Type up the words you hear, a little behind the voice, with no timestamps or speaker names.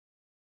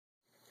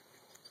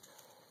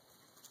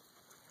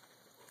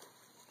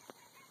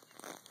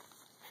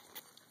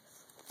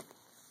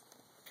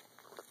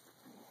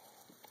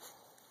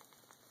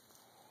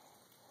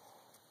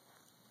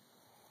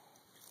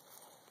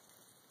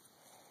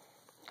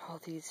all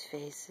these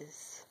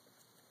faces.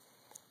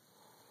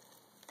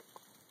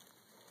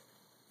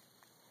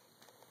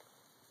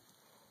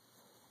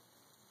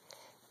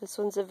 This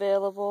one's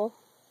available.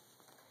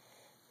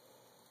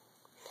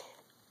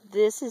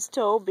 This is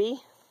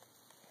Toby.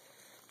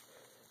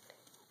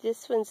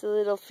 This one's a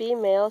little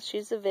female.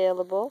 She's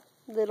available.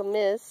 Little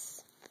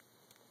Miss.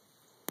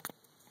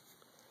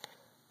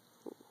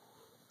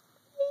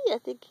 I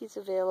think he's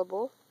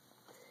available.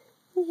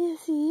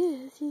 Yes, he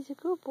is. He's a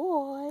good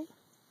boy.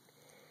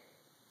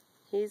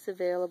 He's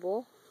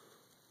available.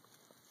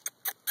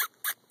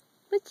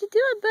 What you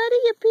doing, buddy?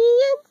 You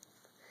peeing?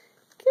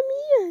 Come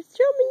here.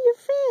 Show me your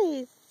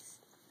face.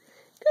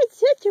 Got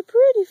such a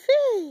pretty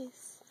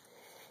face.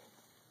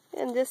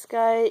 And this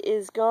guy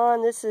is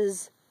gone. This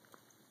is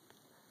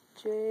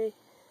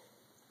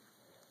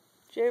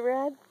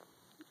J-Rad,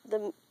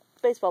 the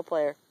baseball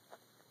player.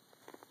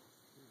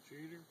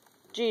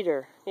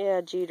 Jeter.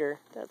 Yeah, Jeter.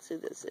 That's who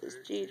this is.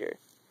 Jeter.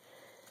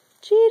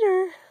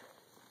 Jeter.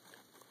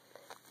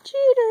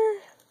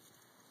 Jeter.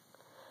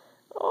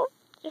 Oh,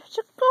 there's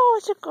a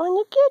ghost. It's going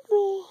to get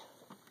me.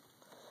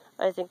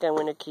 I think I'm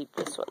going to keep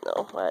this one,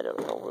 though. I don't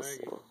know. We'll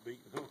see.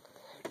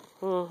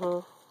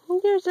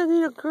 There's a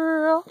little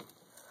girl.